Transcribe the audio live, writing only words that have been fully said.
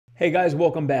Hey guys,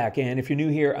 welcome back. And if you're new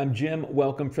here, I'm Jim.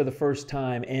 Welcome for the first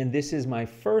time. And this is my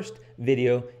first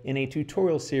video in a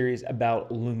tutorial series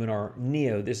about Luminar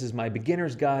Neo. This is my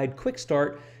beginner's guide, quick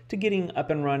start to getting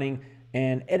up and running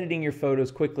and editing your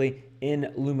photos quickly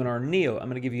in Luminar Neo. I'm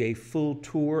going to give you a full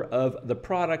tour of the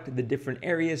product, the different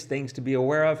areas, things to be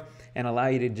aware of, and allow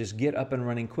you to just get up and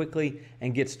running quickly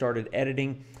and get started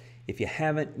editing. If you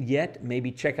haven't yet,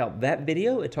 maybe check out that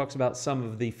video. It talks about some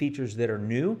of the features that are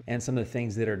new and some of the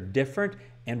things that are different.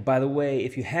 And by the way,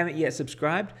 if you haven't yet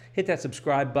subscribed, hit that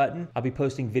subscribe button. I'll be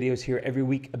posting videos here every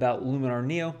week about Luminar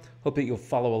Neo. Hope that you'll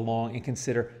follow along and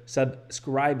consider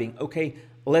subscribing. Okay,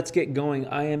 let's get going.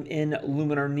 I am in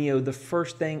Luminar Neo. The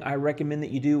first thing I recommend that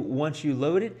you do once you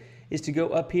load it is to go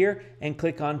up here and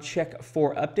click on check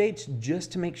for updates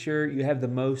just to make sure you have the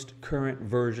most current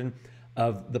version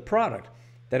of the product.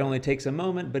 That only takes a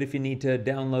moment, but if you need to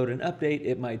download an update,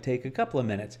 it might take a couple of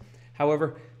minutes.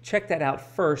 However, check that out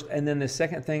first, and then the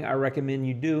second thing I recommend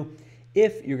you do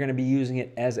if you're going to be using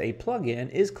it as a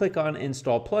plugin is click on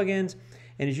Install Plugins.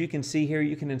 And as you can see here,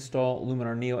 you can install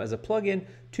Luminar Neo as a plugin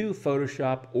to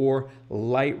Photoshop or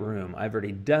Lightroom. I've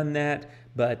already done that,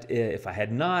 but if I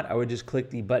had not, I would just click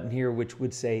the button here, which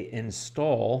would say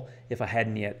Install if I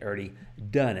hadn't yet already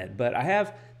done it. But I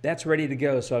have. That's ready to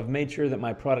go. So I've made sure that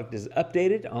my product is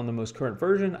updated on the most current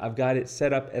version. I've got it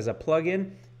set up as a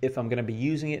plugin if I'm going to be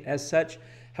using it as such.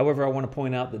 However, I want to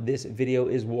point out that this video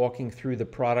is walking through the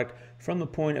product from the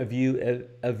point of view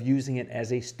of using it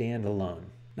as a standalone.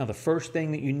 Now, the first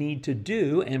thing that you need to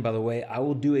do, and by the way, I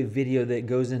will do a video that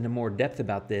goes into more depth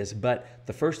about this, but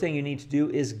the first thing you need to do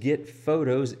is get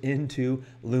photos into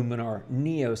Luminar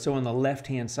Neo. So on the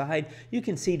left-hand side, you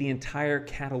can see the entire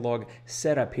catalog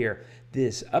set up here.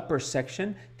 This upper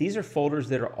section, these are folders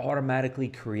that are automatically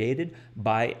created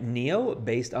by Neo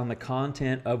based on the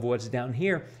content of what's down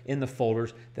here in the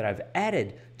folders that I've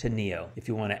added to Neo. If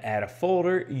you want to add a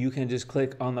folder, you can just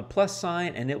click on the plus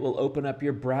sign and it will open up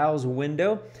your browse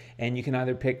window, and you can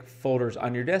either pick folders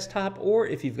on your desktop, or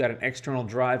if you've got an external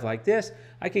drive like this,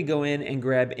 I could go in and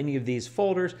grab any of these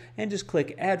folders and just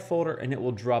click add folder and it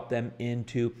will drop them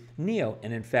into Neo.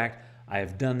 And in fact, I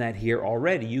have done that here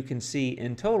already. You can see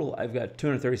in total, I've got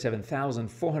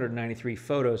 237,493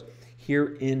 photos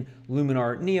here in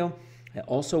Luminar Neo. I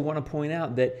also want to point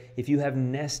out that if you have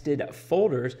nested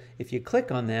folders, if you click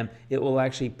on them, it will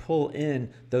actually pull in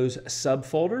those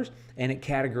subfolders, and it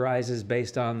categorizes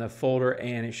based on the folder,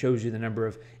 and it shows you the number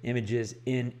of images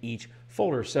in each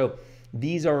folder. So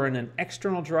these are in an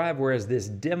external drive, whereas this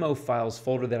demo files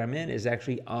folder that I'm in is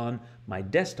actually on my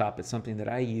desktop. It's something that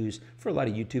I use for a lot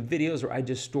of YouTube videos, where I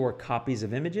just store copies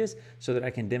of images so that I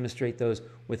can demonstrate those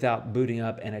without booting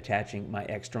up and attaching my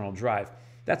external drive.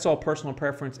 That's all personal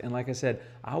preference, and like I said,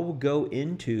 I will go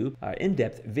into an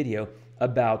in-depth video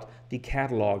about the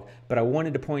catalog, but I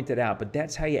wanted to point that out. But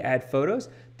that's how you add photos.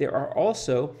 There are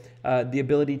also the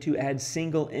ability to add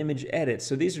single image edits.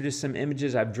 So these are just some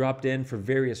images I've dropped in for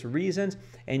various reasons,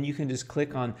 and you can just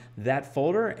click on that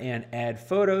folder and add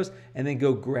photos, and then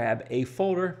go grab a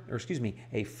folder, or excuse me,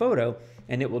 a photo,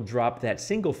 and it will drop that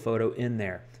single photo in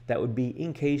there. That would be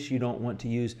in case you don't want to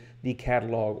use the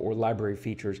catalog or library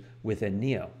features within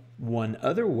Neo. One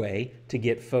other way to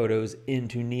get photos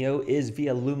into Neo is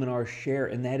via Luminar Share,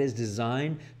 and that is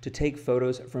designed to take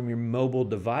photos from your mobile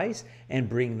device and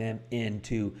bring them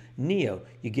into Neo.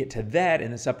 You get to that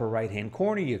in this upper right-hand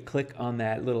corner, you click on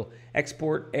that little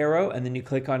export arrow, and then you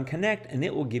click on connect, and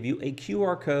it will give you a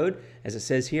QR code. As it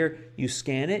says here, you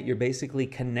scan it, you're basically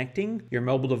connecting your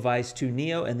mobile device to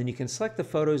Neo, and then you can select the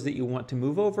photos that you want to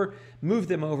move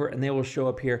them over, and they will show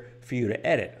up here for you to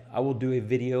edit. I will do a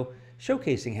video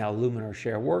showcasing how Luminar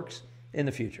Share works in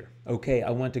the future. Okay, I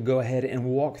want to go ahead and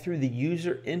walk through the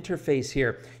user interface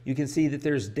here. You can see that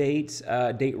there's dates,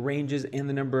 date ranges, and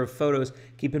the number of photos.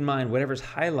 Keep in mind, whatever's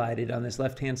highlighted on this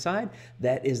left-hand side,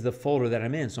 that is the folder that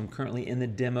I'm in. So I'm currently in the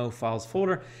demo files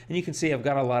folder, and you can see I've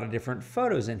got a lot of different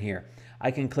photos in here. I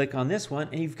can click on this one,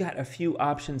 and you've got a few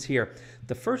options here.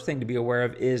 The first thing to be aware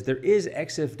of is there is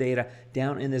Exif Data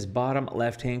down in this bottom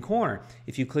left-hand corner.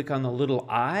 If you click on the little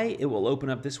I, it will open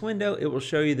up this window. It will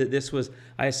show you that this was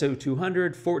ISO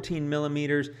 200, 14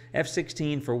 millimeters,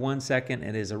 f16 for 1 second.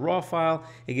 It is a raw file.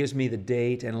 It gives me the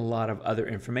date and a lot of other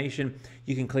information.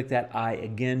 You can click that I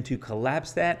again to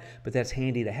collapse that, but that's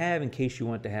handy to have in case you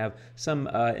want to have some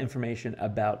information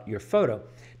about your photo.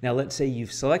 Now, let's say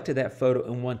you've selected that photo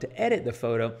and want to edit the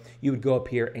photo. You would go up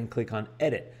here and click on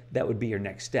Edit. That would be your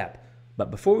next step.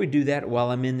 But before we do that, while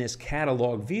I'm in this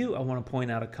catalog view, I want to point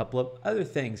out a couple of other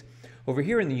things. Over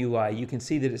here in the UI, you can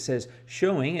see that it says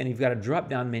showing, and you've got a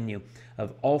drop-down menu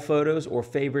of all photos or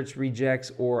favorites,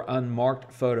 rejects, or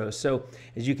unmarked photos. So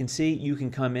as you can see, you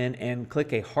can come in and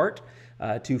click a heart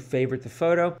to favorite the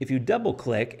photo. If you double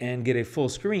click and get a full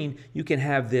screen, you can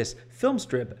have this film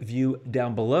strip view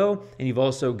down below, and you've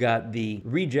also got the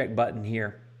reject button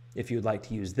here if you'd like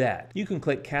to use that. You can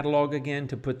click catalog again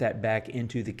to put that back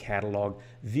into the catalog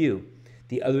view.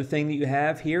 The other thing that you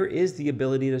have here is the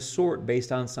ability to sort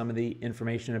based on some of the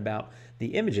information about the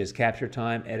images, capture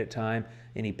time, edit time,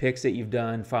 any pics that you've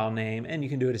done, file name, and you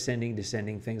can do it ascending,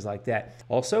 descending, things like that.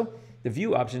 Also, the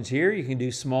view options here, you can do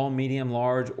small, medium,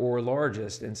 large, or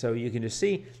largest. And so you can just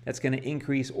see that's going to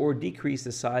increase or decrease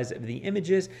the size of the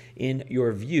images in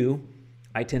your view.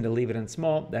 I tend to leave it in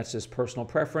small. That's just personal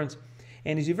preference.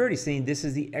 And as you've already seen, this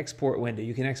is the export window.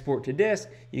 You can export to disk,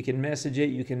 you can message it,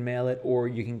 you can mail it, or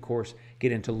you can, of course,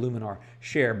 get into Luminar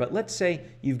Share. But let's say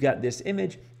you've got this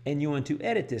image and you want to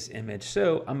edit this image.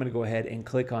 So I'm going to go ahead and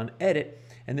click on Edit,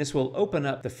 and this will open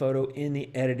up the photo in the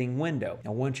editing window.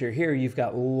 Now, once you're here, you've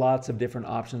got lots of different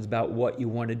options about what you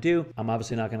want to do. I'm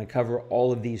obviously not going to cover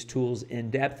all of these tools in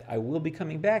depth. I will be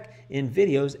coming back in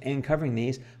videos and covering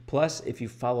these. Plus, if you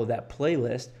follow that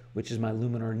playlist, which is my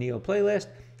Luminar Neo playlist,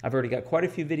 I've already got quite a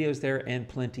few videos there and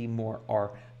plenty more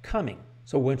are coming.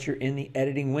 So once you're in the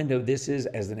editing window, this is,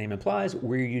 as the name implies,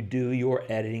 where you do your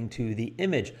editing to the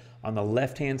image. On the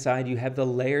left-hand side, you have the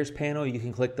layers panel. You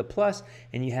can click the plus,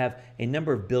 and you have a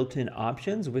number of built-in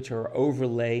options, which are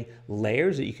overlay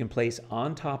layers that you can place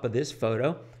on top of this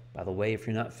photo. By the way, if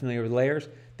you're not familiar with layers,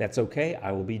 that's okay.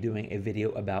 I will be doing a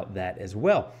video about that as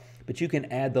well. But you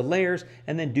can add the layers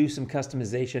and then do some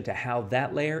customization to how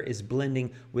that layer is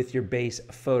blending with your base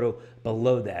photo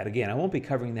below that. Again, I won't be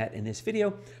covering that in this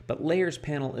video, but layers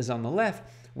panel is on the left,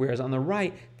 whereas on the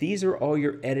right, these are all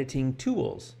your editing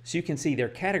tools. So you can see they're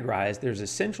categorized. There's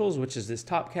Essentials, which is this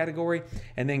top category,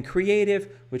 and then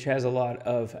Creative, which has a lot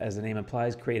of, as the name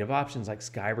implies, creative options like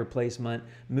sky replacement,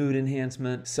 mood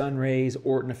enhancement, sun rays,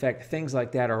 Orton effect, things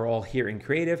like that are all here in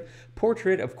Creative.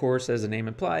 Portrait, of course, as the name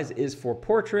implies, is for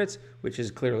portraits, which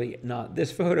is clearly not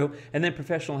this photo. And then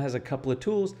Professional has a couple of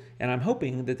tools, and I'm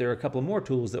hoping that there are a couple more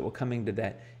tools that will come into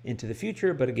that into the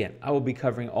future. But again, I will be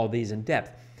covering all these in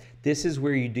depth. This is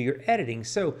where you do your editing.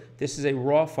 So this is a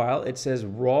raw file. It says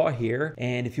raw here.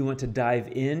 And if you want to dive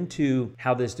into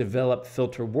how this develop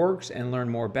filter works and learn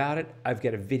more about it, I've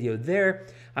got a video there.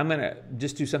 I'm gonna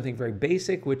just do something very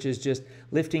basic, which is just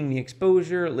lifting the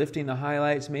exposure, lifting the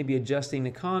highlights, maybe adjusting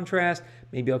the contrast.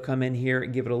 Maybe I'll come in here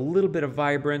and give it a little bit of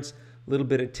vibrance, a little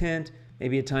bit of tint,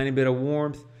 maybe a tiny bit of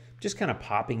warmth, just kind of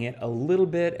popping it a little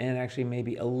bit and actually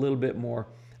maybe a little bit more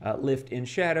lift in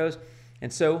shadows.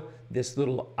 And so this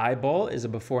little eyeball is a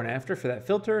before and after for that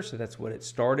filter. So that's what it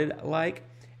started like,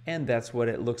 and that's what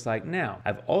it looks like now.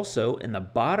 I've also, in the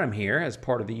bottom here, as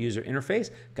part of the user interface,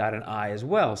 got an eye as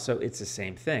well. So it's the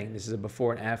same thing. This is a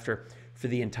before and after for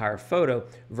the entire photo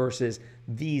versus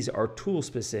these are tool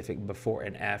specific before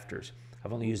and afters.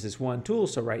 I've only used this one tool,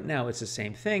 so right now it's the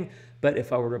same thing. But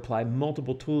if I were to apply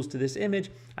multiple tools to this image,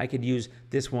 I could use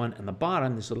this one on the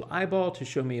bottom, this little eyeball, to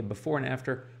show me a before and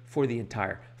after for the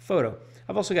entire photo.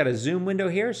 I've also got a zoom window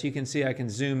here, so you can see I can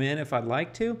zoom in if I'd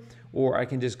like to, or I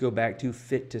can just go back to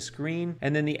fit to screen.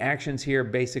 And then the actions here,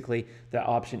 basically the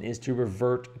option is to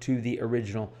revert to the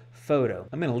original photo.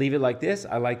 I'm going to leave it like this.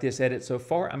 I like this edit so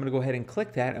far. I'm going to go ahead and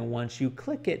click that, and once you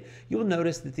click it, you'll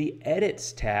notice that the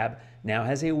Edits tab now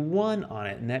has a 1 on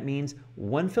it, and that means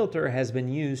one filter has been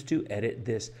used to edit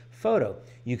this photo.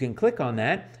 You can click on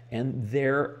that, and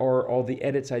there are all the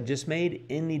edits I just made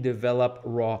in the Develop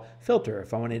Raw filter.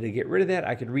 If I wanted to get rid of that,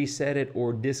 I could reset it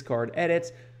or discard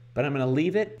edits, but I'm going to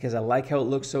leave it because I like how it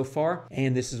looks so far.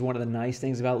 And this is one of the nice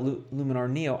things about Luminar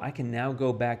Neo. I can now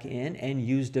go back in and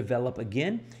use Develop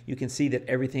again. You can see that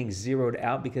everything's zeroed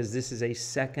out because this is a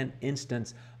second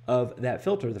instance of that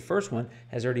filter. The first one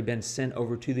has already been sent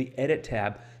over to the Edit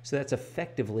tab, so that's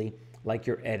effectively like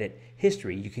your edit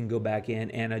history. You can go back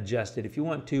in and adjust it if you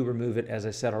want to, remove it as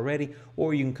I said already,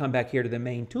 or you can come back here to the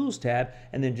main tools tab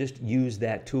and then just use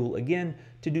that tool again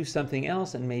to do something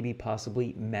else and maybe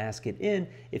possibly mask it in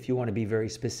if you want to be very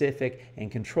specific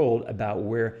and controlled about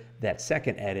where that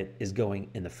second edit is going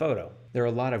in the photo. There are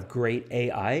a lot of great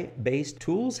AI-based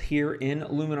tools here in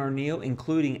Luminar Neo,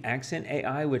 including Accent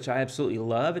AI, which I absolutely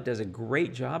love. It does a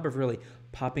great job of really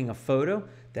popping a photo.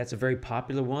 That's a very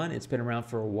popular one. It's been around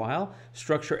for a while.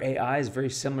 Structure AI is very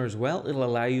similar as well. It'll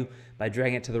allow you, by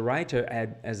dragging it to the right, to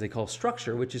add, as they call,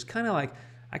 structure, which is kind of like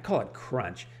I call it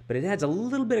crunch, but it adds a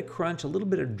little bit of crunch, a little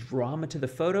bit of drama to the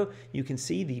photo. You can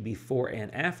see the before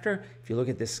and after. If you look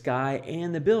at the sky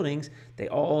and the buildings, they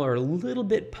all are a little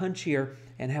bit punchier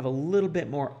and have a little bit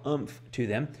more oomph to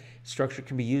them. Structure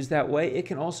can be used that way. It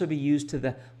can also be used to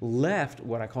the left,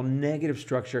 what I call negative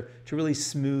structure, to really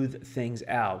smooth things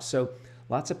out. So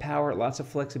lots of power, lots of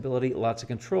flexibility, lots of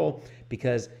control,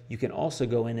 because you can also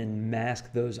go in and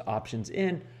mask those options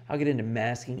in. I'll get into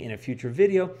masking in a future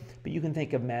video, but you can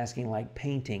think of masking like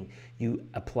painting. You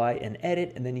apply an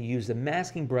edit and then you use the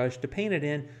masking brush to paint it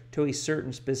in to a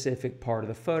certain specific part of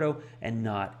the photo and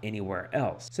not anywhere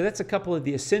else. So that's a couple of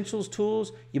the essentials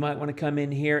tools. You might want to come in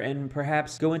here and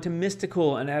perhaps go into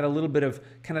mystical and add a little bit of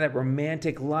kind of that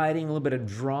romantic lighting, a little bit of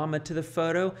drama to the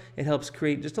photo. It helps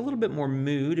create just a little bit more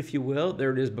mood, if you will.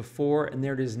 There it is before and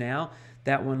there it is now.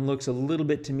 That one looks a little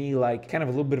bit to me like kind of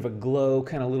a little bit of a glow,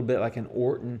 kind of a little bit like an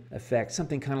Orton effect,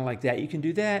 something kind of like that. You can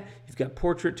do that. You've got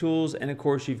portrait tools, and of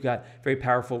course you've got very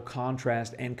powerful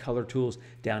contrast and color tools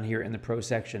down here in the Pro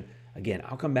section. Again,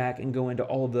 I'll come back and go into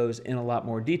all of those in a lot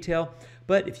more detail,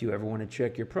 but if you ever want to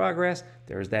check your progress,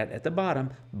 there's that at the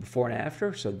bottom, before and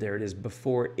after. So there it is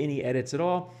before any edits at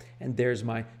all, and there's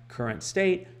my current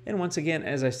state. And once again,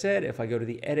 as I said, if I go to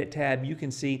the Edit tab, you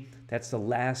can see that's the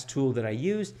last tool that I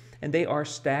used, and they are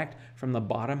stacked from the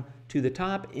bottom to the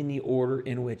top in the order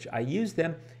in which I use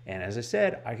them. And as I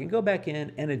said, I can go back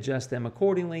in and adjust them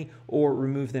accordingly or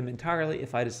remove them entirely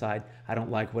if I decide I don't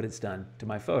like what it's done to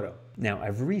my photo. Now,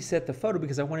 I've reset the photo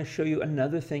because I want to show you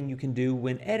another thing you can do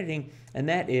when editing, and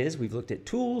that is, we've looked at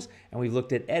tools and we've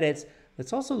looked at edits.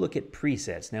 Let's also look at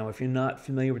presets. Now, if you're not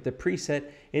familiar with the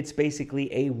preset, it's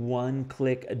basically a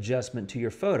one-click adjustment to your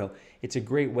photo. It's a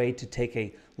great way to take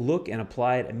a look and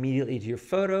apply it immediately to your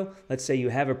photo. Let's say you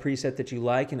have a preset that you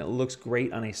like and it looks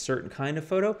great on a certain kind of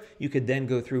photo. You could then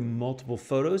go through multiple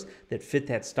photos that fit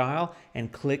that style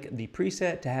and click the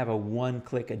preset to have a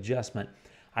one-click adjustment.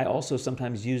 I also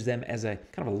sometimes use them as a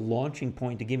kind of a launching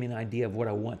point to give me an idea of what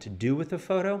I want to do with the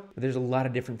photo. But there's a lot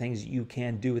of different things you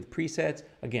can do with presets.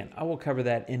 Again, I will cover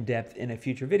that in depth in a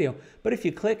future video. But if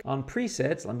you click on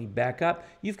presets, let me back up,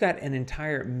 you've got an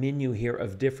entire menu here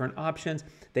of different options.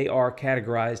 They are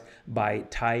categorized by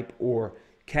type or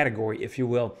category, if you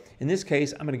will. In this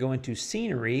case, I'm going to go into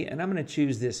scenery and I'm going to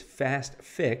choose this fast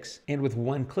fix. And with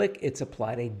one click, it's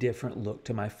applied a different look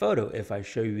to my photo. If I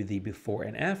show you the before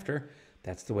and after,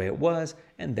 that's the way it was,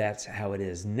 and that's how it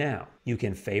is now. You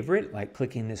can favorite, like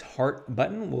clicking this heart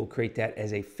button will create that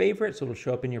as a favorite, so it'll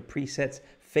show up in your presets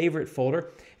favorite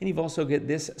folder. And you've also got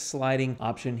this sliding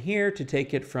option here to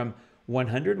take it from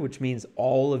 100, which means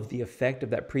all of the effect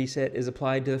of that preset is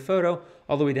applied to the photo,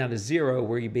 all the way down to 0,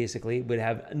 where you basically would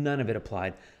have none of it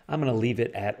applied. I'm going to leave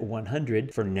it at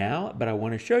 100 for now, but I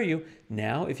want to show you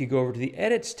now if you go over to the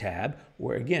Edits tab,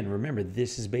 where again, remember,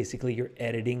 this is basically your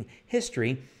editing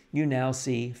history. You now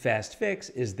see Fast Fix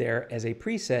is there as a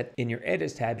preset in your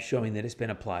Edits tab showing that it's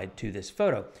been applied to this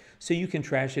photo. So you can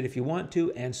trash it if you want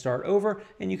to and start over,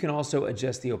 and you can also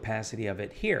adjust the opacity of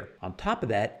it here. On top of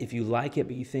that, if you like it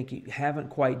but you think you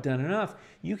haven't quite done enough,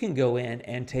 you can go in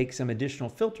and take some additional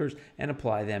filters and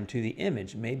apply them to the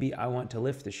image. Maybe I want to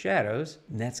lift the shadows,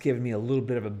 and that's giving me a little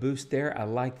bit of a boost there. I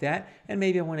like that. And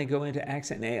maybe I want to go into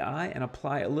Accent AI and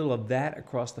apply a little of that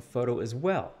across the photo as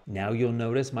well. Now you'll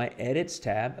notice my Edits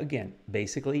tab. Again,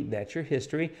 basically that's your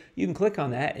history. You can click on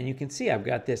that and you can see I've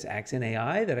got this Accent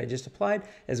AI that I just applied,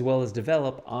 as well as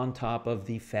develop on top of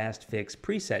the Fast Fix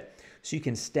preset. So you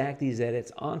can stack these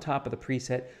edits on top of the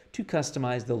preset to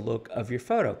customize the look of your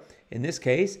photo. In this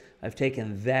case, I've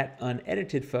taken that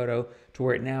unedited photo to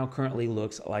where it now currently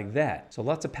looks like that. So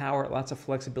lots of power, lots of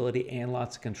flexibility, and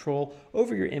lots of control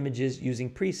over your images using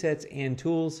presets and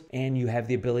tools, and you have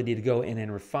the ability to go in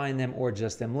and refine them or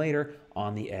adjust them later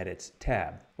on the Edits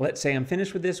tab. Let's say I'm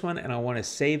finished with this one and I want to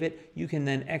save it. You can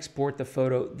then export the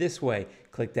photo this way.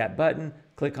 Click that button,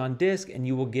 click on disk, and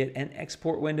you will get an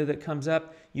export window that comes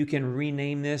up. You can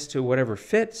rename this to whatever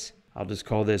fits. I'll just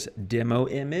call this demo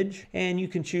image, and you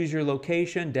can choose your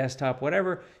location, desktop,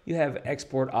 whatever. You have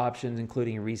export options,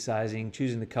 including resizing,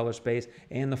 choosing the color space,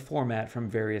 and the format from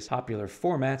various popular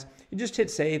formats. You just hit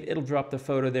save, it'll drop the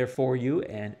photo there for you,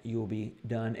 and you will be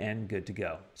done and good to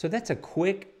go. So that's a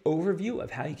quick overview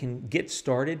of how you can get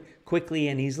started quickly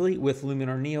and easily with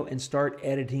Luminar Neo and start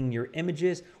editing your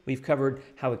images. We've covered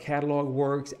how a catalog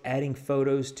works, adding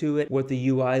photos to it, what the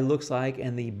UI looks like,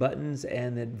 and the buttons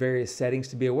and the various settings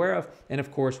to be aware of. And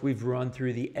of course, we've run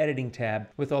through the editing tab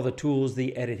with all the tools,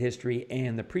 the edit history,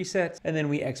 and the presets presets, and then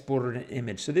we exported an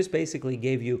image. So this basically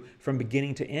gave you from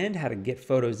beginning to end how to get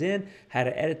photos in, how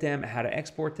to edit them, how to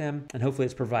export them, and hopefully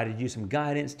it's provided you some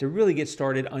guidance to really get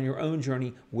started on your own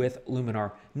journey with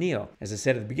Luminar Neo. As I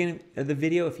said at the beginning of the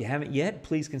video, if you haven't yet,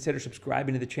 please consider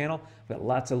subscribing to the channel. We've got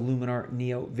lots of Luminar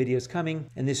Neo videos coming,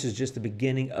 and this is just the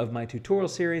beginning of my tutorial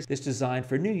series that's designed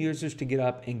for new users to get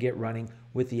up and get running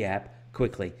with the app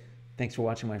quickly. Thanks for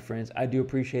watching, my friends. I do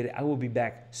appreciate it. I will be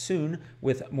back soon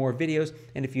with more videos.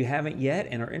 And if you haven't yet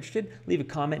and are interested, leave a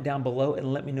comment down below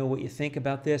and let me know what you think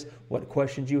about this, what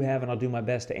questions you have, and I'll do my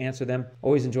best to answer them.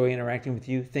 Always enjoy interacting with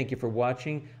you. Thank you for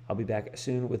watching. I'll be back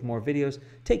soon with more videos.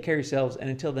 Take care of yourselves, and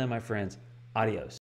until then, my friends, adios.